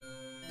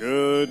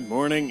Good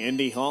morning,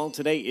 Indy Hall.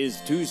 Today is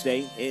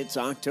Tuesday. It's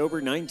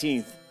October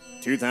 19th,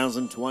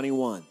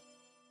 2021.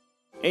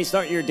 Hey,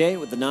 start your day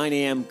with the 9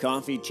 a.m.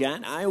 Coffee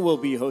Chat. I will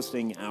be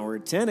hosting our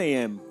 10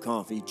 a.m.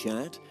 Coffee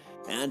Chat.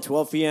 At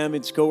 12 p.m.,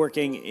 it's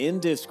co-working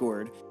in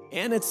Discord.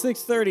 And at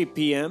 6:30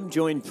 p.m.,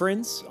 join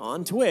Prince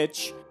on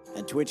Twitch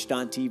at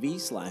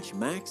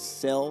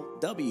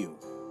twitch.tv/MaxCellW.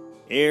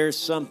 Here's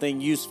something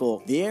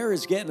useful. The air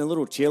is getting a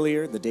little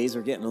chillier, the days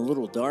are getting a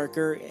little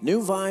darker.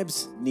 New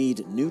vibes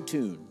need new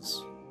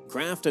tunes.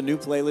 Craft a new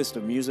playlist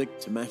of music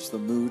to match the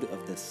mood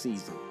of the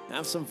season.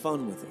 Have some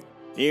fun with it.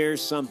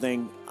 Here's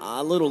something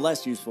a little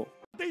less useful.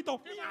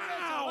 Cuidado.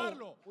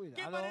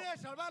 ¿Qué manera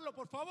de salvarlo,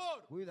 por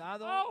favor?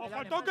 Cuidado.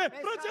 Faltó que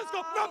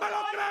Francesco, no me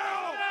lo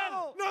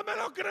creo. No me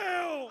lo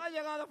creo. Ha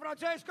llegado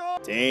Francesco.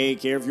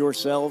 Take care of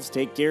yourselves,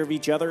 take care of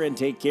each other, and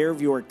take care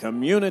of your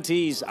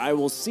communities. I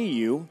will see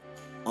you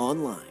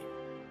online.